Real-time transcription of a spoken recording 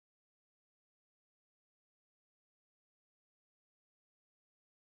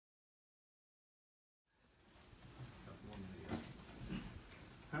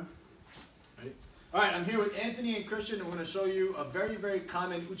All right, I'm here with Anthony and Christian, and we're going to show you a very, very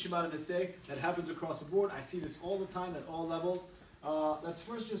common Uchimata mistake that happens across the board. I see this all the time at all levels. Let's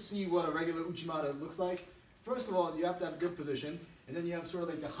first just see what a regular Uchimata looks like. First of all, you have to have good position, and then you have sort of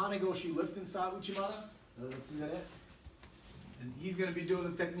like the Hanegoshi lifting style Uchimata. Let's see that. And he's going to be doing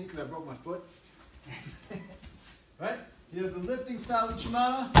the technique because I broke my foot. Right? He has the lifting style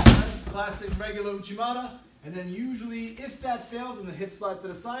Uchimata, right? Classic regular Uchimata. And then usually, if that fails and the hip slides to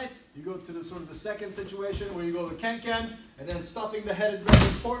the side, you go to the sort of the second situation where you go to ken-ken, and then stuffing the head is very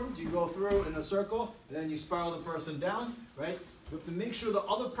important. You go through in a circle, and then you spiral the person down, right? You have to make sure the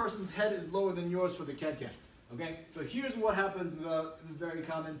other person's head is lower than yours for the ken-ken, okay? So here's what happens, very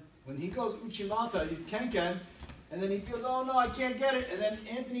common. When he goes Uchimata, he's ken-ken, and then he feels, oh no, I can't get it, and then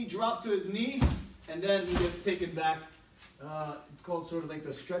Anthony drops to his knee, and then he gets taken back. It's called sort of like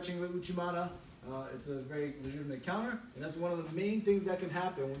the stretching the Uchimata. It's a very legitimate counter, and that's one of the main things that can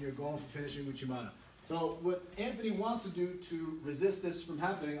happen when you're going for finishing Uchimata. So what Anthony wants to do to resist this from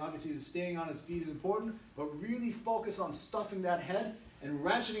happening, obviously is staying on his feet is important, but really focus on stuffing that head and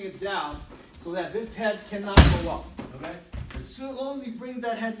ratcheting it down so that this head cannot go up, okay? As long as he brings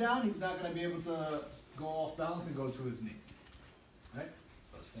that head down, he's not going to be able to go off balance and go to his knee. All right?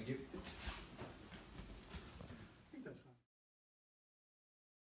 Thank you.